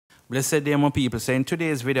Blessed day, my people. So in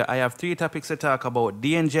today's video, I have 3 topics to talk about.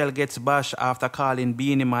 The angel gets bashed after calling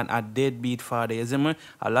Beenie Man a deadbeat father. You see me?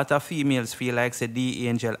 A lot of females feel like say the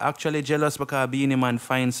angel actually jealous because Beenie Man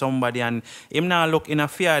finds somebody and him now look in a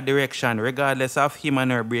fair direction regardless of him and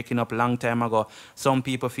her breaking up long time ago. Some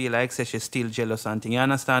people feel like say she's still jealous and thing. You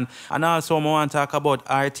understand? And also I want to talk about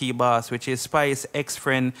RT Boss, which is Spice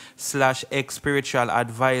ex-friend / ex-spiritual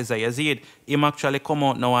advisor. You see it? Him actually come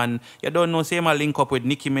out now and you don't know, say him a link up with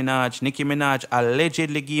Nicki Minaj. Nicki Minaj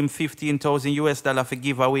allegedly give him $15,000 for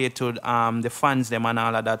give away to the fans them and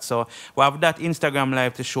all of that. So we have that Instagram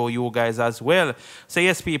live to show you guys as well. So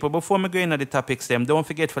yes people, before me go into the topics them, don't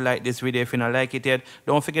forget to like this video if you don't like it yet.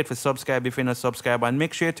 Don't forget to subscribe if you not subscribe, and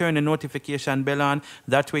make sure you turn the notification bell on.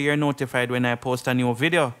 That way you're notified when I post a new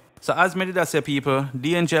video. So as me did I say people,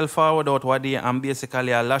 the angel forward out what day and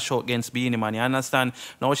basically a lash out against Beenie Man, you understand?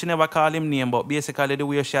 Now she never call him name, but basically the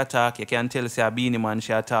way she attack, you can tell say a Beenie Man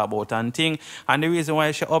she attack about and thing. And the reason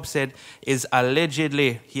why she upset is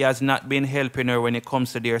allegedly he has not been helping her when it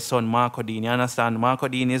comes to their son Marco Dean, you understand? Marco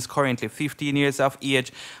Dean is currently 15 years of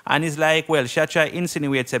age and is like, well, she try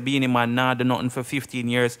insinuate say Beenie Man nah do nothing for 15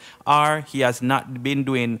 years or he has not been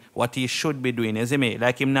doing what he should be doing, you see me?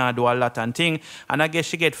 Like him nah do a lot and thing. And I guess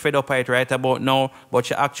she get fed up it right about now, but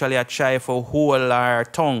she actually a try for hold her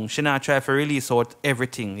tongue. She not try for release out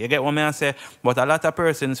everything. You get what I say? But a lot of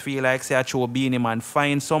persons feel like say I show Beenie Man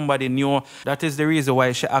find somebody new. That is the reason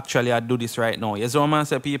why she actually do this right now. You see what I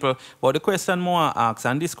say people? But the question more ask,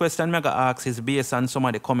 and this question me gonna ask is based on some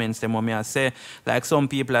of the comments them what I say. Like some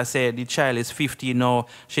people I say the child is 15 now,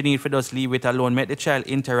 she need to just leave it alone, make the child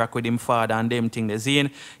interact with him father and them thing. The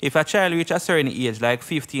zine. If a child reach a certain age, like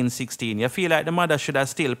 15, 16, you feel like the mother should have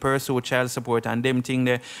still pursue child support and them thing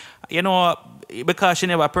there, you know, because she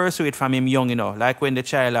never pursue it from him young, you know, like when the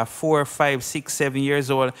child are 4, 5, 6, 7 years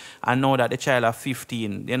old and know that the child are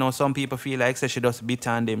 15. You know, some people feel like say she just beat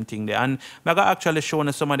on them thing there. And I got actually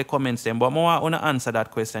shown some of the comments them, but more I want to answer that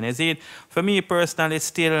question. Is it for me personally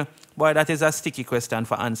still, boy, that is a sticky question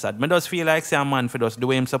for answered. I just feel like say a man for just do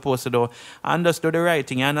what I'm supposed to do and just do the right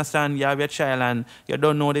thing. You understand? You have your child and you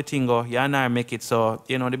don't know the thing or you not make it. So,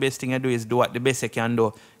 you know, the best thing you do is do what the best you can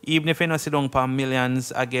do. Even if you don't sit down for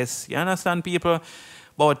millions, I guess. You understand people?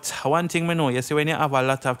 But one thing I know, you see, when you have a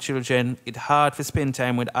lot of children, it's hard to spend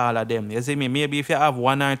time with all of them. You see me? Maybe if you have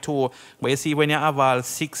 1 or 2, but you see when you have all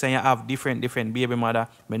 6 and you have different baby mother,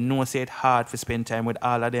 I know say it's hard to spend time with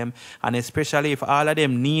all of them. And especially if all of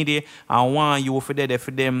them need it and want you for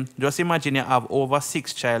them. Just imagine you have over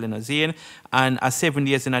 6 child in a zine and 7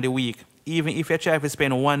 days in the week. Even if you try to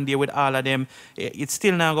spend 1 day with all of them, it's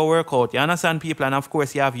still not going to work out. You understand, people? And of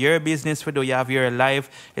course, you have your business to do, you have your life,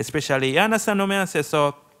 especially. You understand what I say?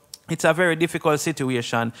 So it's a very difficult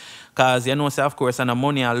situation because, you know, so of course, on the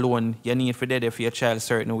money alone, you need for there for your child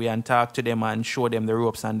certain way and talk to them and show them the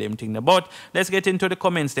ropes and them thing. But let's get into the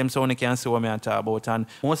comments them so you can see what I talk about. And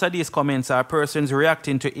most of these comments are persons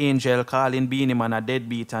reacting to Angel calling Beenie Man a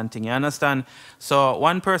deadbeat and thing. You understand? So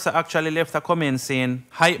one person actually left a comment saying,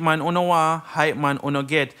 hype man uno want, hype man uno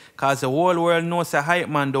get, because the whole world knows a hype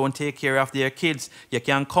man don't take care of their kids. You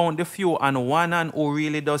can count the few and one and who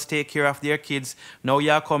really does take care of their kids. Now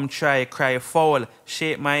you come try, cry foul,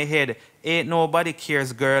 shake my head. Ain't nobody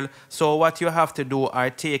cares, girl. So what you have to do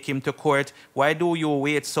are take him to court. Why do you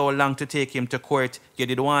wait so long to take him to court? You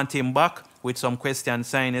did want him back? With some question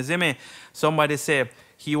sign, you see me? Somebody say,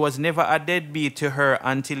 he was never a deadbeat to her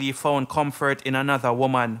until he found comfort in another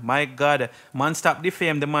woman. My God, man, stop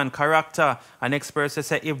defame the man character. An expert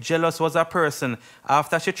say if jealous was a person,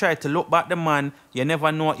 after she tried to look back the man, you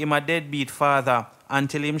never know him a deadbeat father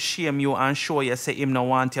until him shame you and show you say him no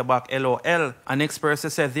want you back, LOL. An expert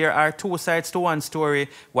said there are 2 sides to one story.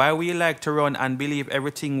 Why we like to run and believe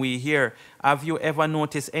everything we hear. Have you ever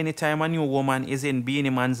noticed anytime a new woman is in Beenie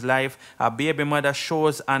Man's life, a baby mother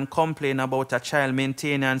shows and complain about a child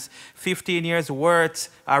maintenance? 15 years worth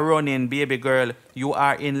are running, baby girl. You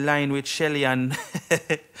are in line with Shelly and...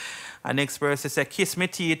 An expert says, kiss me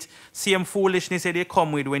teeth. Same foolishness they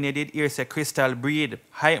come with when you did hear say crystal breed.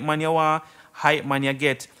 Hype man you want, hype man you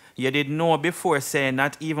get. You did know before saying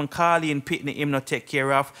not even calling Pitney him not take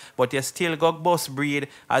care of, but you still got boss breed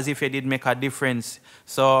as if you did make a difference.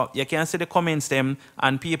 So you can see the comments them,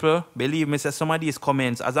 and people, believe me, say some of these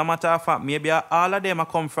comments, as a matter of fact, maybe all of them are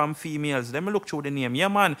come from females. Let me look through the name. Yeah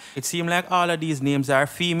man, it seems like all of these names are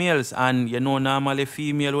females, and you know normally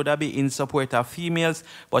female would be in support of females,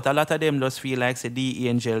 but a lot of them just feel like say the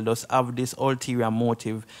angel does have this ulterior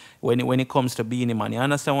motive when it comes to Beenie Man. You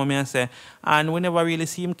understand what I say? And we never really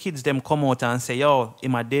see him kids them come out and say, yo,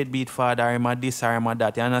 I'm a deadbeat father, I'm a this or I'm a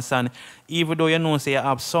that. You understand? Even though you know say you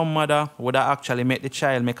have some mother would have actually make the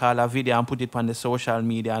child make all a video and put it on the social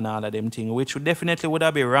media and all of them things, which would definitely would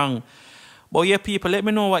have been wrong. But yeah, people, let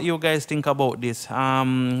me know what you guys think about this.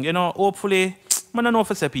 You know, hopefully, I don't know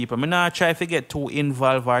if I say people. I not try to get too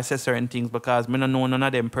involved or say certain things because I don't know none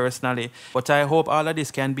of them personally. But I hope all of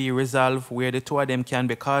this can be resolved where the two of them can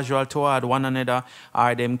be casual toward one another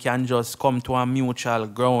or them can just come to a mutual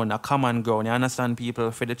ground, a common ground. You understand,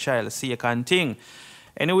 people, for the child's sake and thing.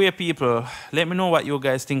 Anyway, people, let me know what you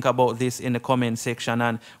guys think about this in the comment section,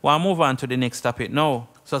 and we'll move on to the next topic now.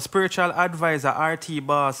 So spiritual advisor RT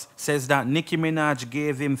Boss says that Nicki Minaj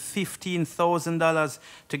gave him $15,000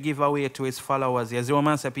 to give away to his followers. You see what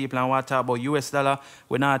I say, people, and what talk about US dollar,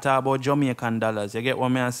 we not talk about Jamaican dollars. You get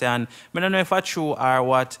what I say? And I don't know if it's true or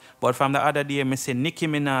what, but from the other day, I say Nicki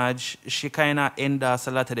Minaj, she kind of endorsed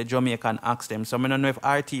a lot of the Jamaican accent. So I don't know if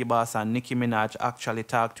RT Boss and Nicki Minaj actually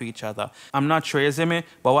talk to each other. I'm not sure, you see me?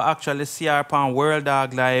 But we actually see her on World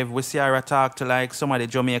Dog Live. We see her talk to like some of the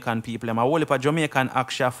Jamaican people. I'm a whole heap of Jamaican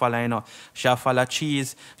act she follow, you know. She follow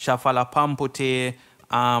cheese, she follow pampute.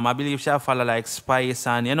 I believe she follow like Spice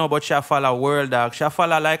and, you know, but she follow World Dog. She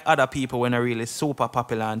follow like other people when are really super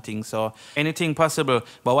popular and things. So anything possible.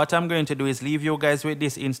 But what I'm going to do is leave you guys with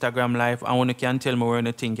this Instagram live and when you can tell me what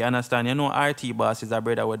you think. You understand? You know, RT Boss is a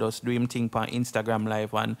brother with us do him thing on Instagram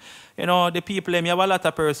live. And, you know, the people, you have a lot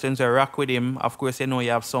of persons who rock with him. Of course, you know,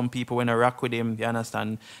 you have some people when you rock with him. You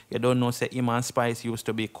understand? You don't know, say, him and Spice used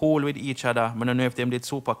to be cool with each other. I don't know if them did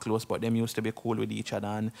super close, but them used to be cool with each other.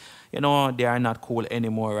 And, you know, they are not cool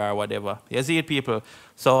anymore or whatever. You see it, people?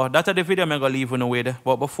 So that's the video I'm going to leave you with.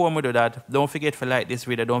 But before we do that, don't forget to like this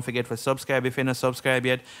video. Don't forget to subscribe if you're not subscribed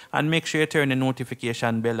yet. And make sure you turn the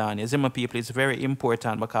notification bell on. You see my people, it's very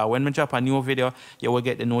important because when we drop a new video, you will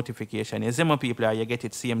get the notification. You see my people, you get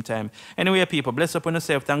it same time. Anyway, people, bless up on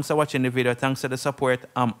yourself. Thanks for watching the video. Thanks for the support.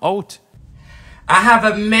 I'm out. I have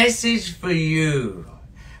a message for you,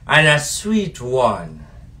 and a sweet one.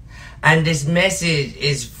 And this message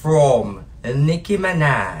is from Nicki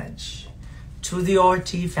Minaj to the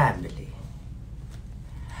RT family.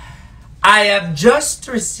 I have just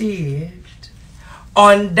received,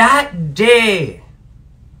 on that day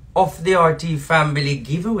of the RT family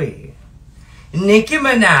giveaway, Nicki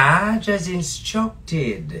Minaj has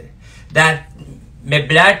instructed that my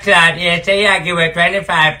blood clot yesterday I give her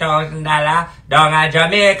 $25,000 down at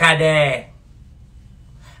Jamaica there.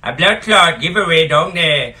 A blood clot giveaway down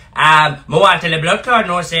there. I want to tell the blood clot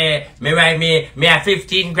no say me write me a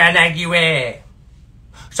 15 grand I give away.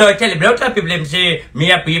 So I tell the blood clot people them say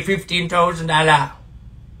me a pay $15,000.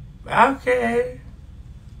 Okay.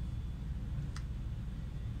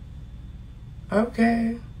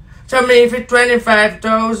 Okay. So me if it's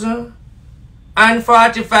 25,000 and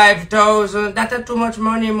 45,000, that's too much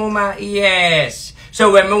money, mama. Yes.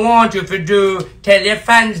 So when me want you to do, tell your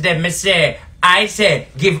fans them, I say,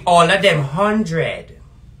 give all of them 100.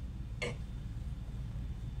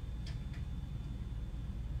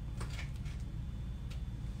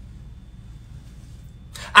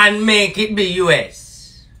 And make it be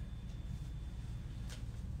US.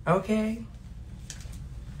 Okay?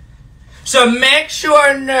 So make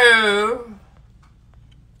sure know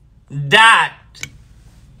that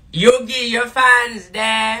you give your fans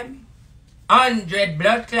them 100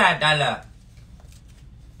 blood clot dollar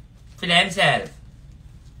for themselves.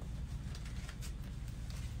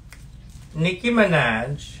 Nicki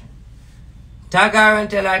Minaj, tag her and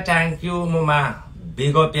tell her thank you, mama.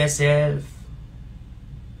 Big up yourself.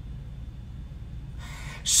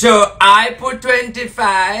 So I put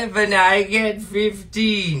 25 and I get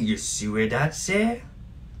 15. You see where that say?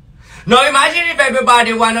 Now imagine if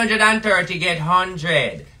everybody 130 get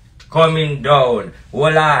 100. Coming down.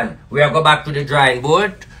 Hold on. We are go back to the drawing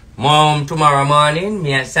board. Mom, tomorrow morning,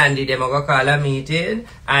 me and Sandy, them are going to call a meeting.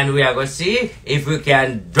 And we are going to see if we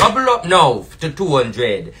can double up now to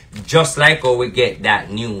 200. Just like how we get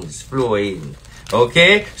that news flowing.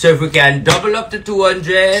 Okay? So if we can double up to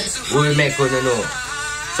 200, we'll make you know.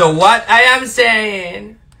 So what I am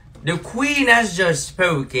saying, the Queen has just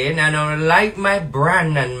spoken, and I would like my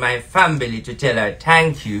brand and my family to tell her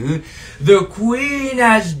thank you. The Queen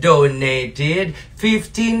has donated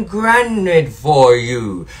 15 grand for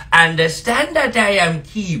you. Understand that I am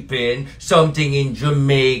keeping something in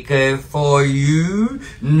Jamaica for you?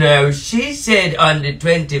 No, she said on the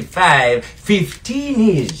 25, 15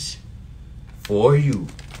 is for you.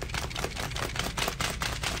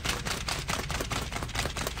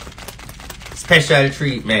 Special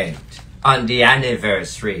treatment on the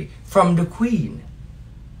anniversary from the Queen.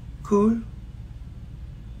 Cool?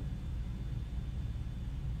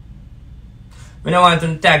 Me no want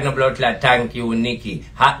to tag no blood clot, thank you, Nikki.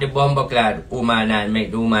 Hat the bomber clad woman and make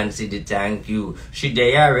the woman see the thank you. She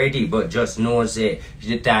there already, but just know say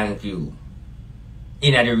the thank you.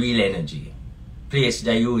 In the real energy. Place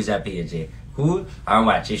the user page. Cool? And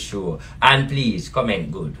watch the show. And please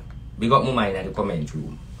comment good. Big up my mind at the comment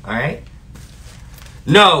room. Alright?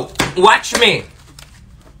 Now, watch me.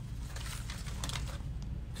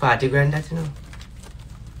 40 grand that you know.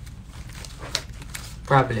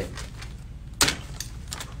 Problem.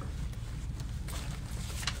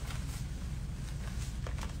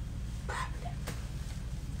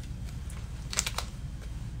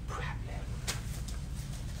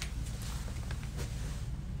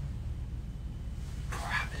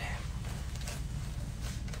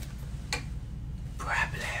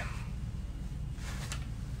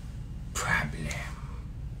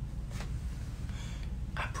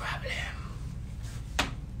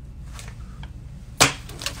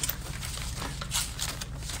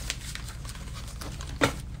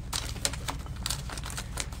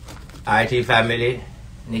 IT family,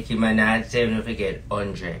 Nicki Minaj say don't forget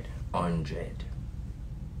 100.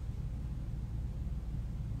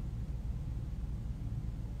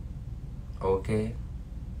 Okay.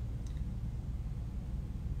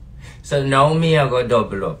 So now me I go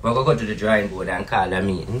double up. I go to the drawing board and call a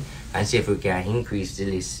meeting and see if we can increase the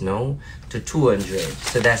list now to 200.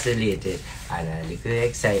 So that's the latest. And a little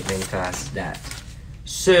excitement cost that.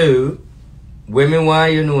 So when me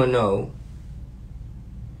want you know now.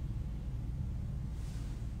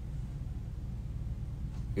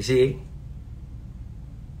 You see,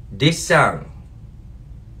 this song,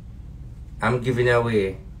 I'm giving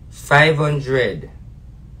away 500.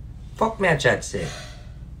 Fuck me a chat say.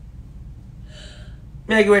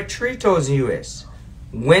 Me I give away 3,000 US.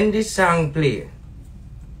 When this song play,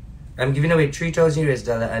 I'm giving away 3,000 US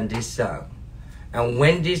dollar on this song. And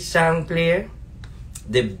when this song play,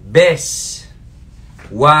 the best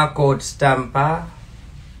walkout stamper,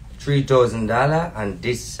 $3,000 on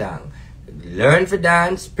this song. Learn for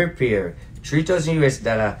dance, prepare. 3,000 US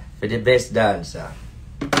dollar for the best dancer.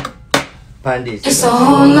 Pandis. It's a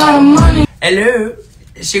whole lot of money. Hello,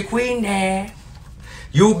 she queen there.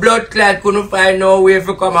 You blood clot couldn't find no way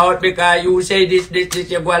to come out because you say this,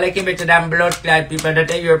 you go like it better than blood clot people.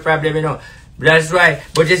 That's your problem, you know. That's right.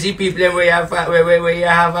 But you see people where you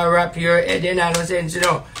have a wrap your head in no sense, you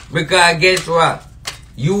know. Because guess what?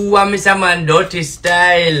 You want me some man dirty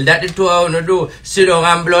style. That the two I wanna do. Sit down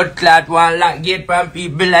and blood clot one like get from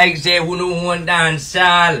people like say who no want dance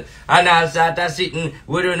all. And all sort of sitting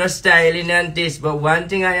with no styling and this. But one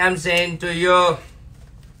thing I am saying to you.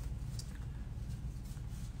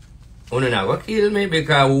 You not gonna kill me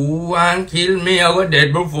because who want kill me I got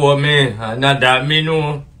dead before me. And not that me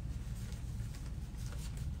know.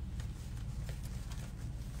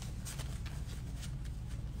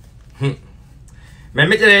 Let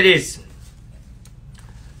me tell you this.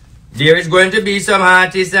 There is going to be some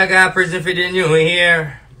artists that got prison for the new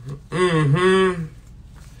year.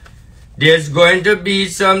 There's going to be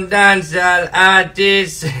some dancehall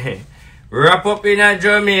artists wrap up in a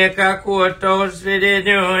Jamaica courthouse for the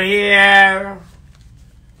new year.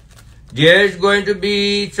 There's going to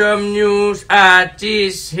be some news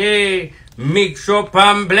artists, hey, mix up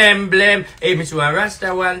and blem. Hey, Mr.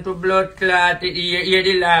 Rasta want to blood clot, hear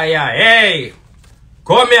the liar, hey.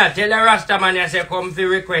 Come here, tell the Rasta man I say come for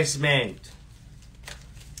requestment.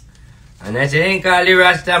 And I say then call the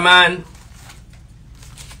Rasta man.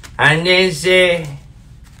 And then say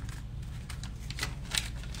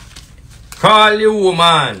call the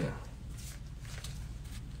woman.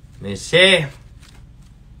 Me say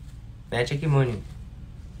may I check your money?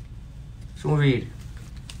 Soon read.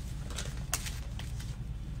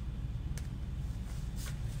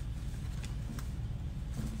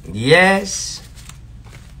 Yes.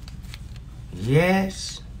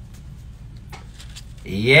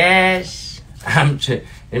 I'm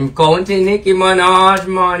counting Nicki Minaj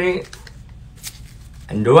money.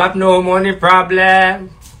 And do have no money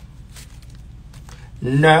problem.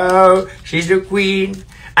 No, she's the queen.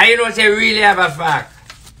 I you know say really have a fact.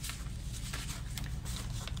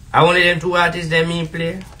 I wanted them two artists that me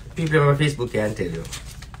play. People on my Facebook can tell you.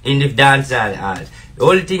 In the dancehall art. The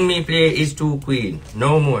only thing me play is two queen.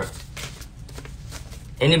 No more.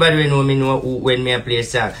 Anybody will know me know who, when me play a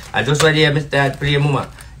song. I just want to hear me start play mama.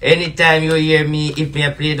 Anytime you hear me, if me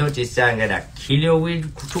play dirty song, I'm gonna kill you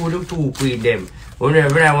with two queen them.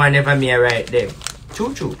 Whenever I want never me write them.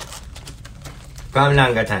 Two. From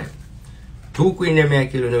longer time. Two queen them I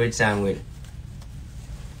kill you with song with.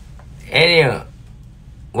 Anyhow,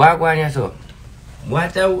 what want you so?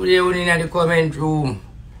 What are you in the comment room?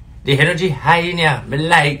 The energy high in here. Me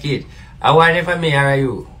like it. I want it for me or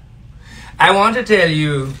you. I want to tell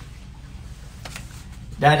you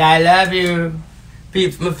that I love you.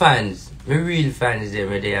 People, my fans, my real fans, they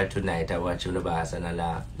were there tonight. I watch you the boss and I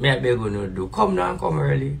laugh. Me I beg you to do. Come now and come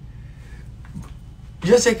early.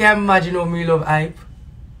 Just say, can imagine how me love hype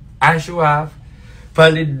and show off for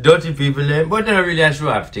the dirty people them, but not really a show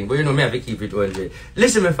off thing. But you know, me have to keep it 100.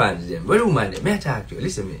 Listen, my fans them. But woman, me I talk to you.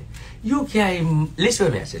 Listen me. You can't listen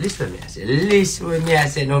what me I say. Listen what me I say. Listen what me I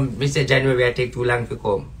say. No, me say January I take too long to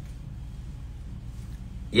come.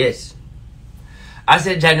 Yes. I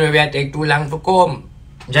said January I take too long to come.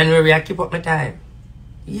 January I keep up my time.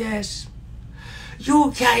 Yes.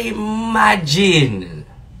 You can imagine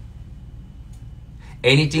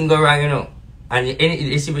anything go wrong, you know. And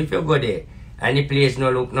you see if you go there and the place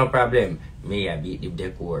no look no problem, me I beat the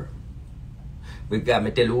decor. Because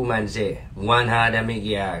me tell the woman say, one hard I make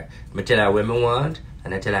her. Me tell her what me want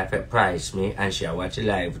and I tell her to price me and she watch it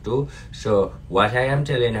live too. So what I am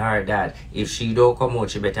telling her that if she don't come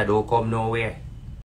out, she better don't come nowhere.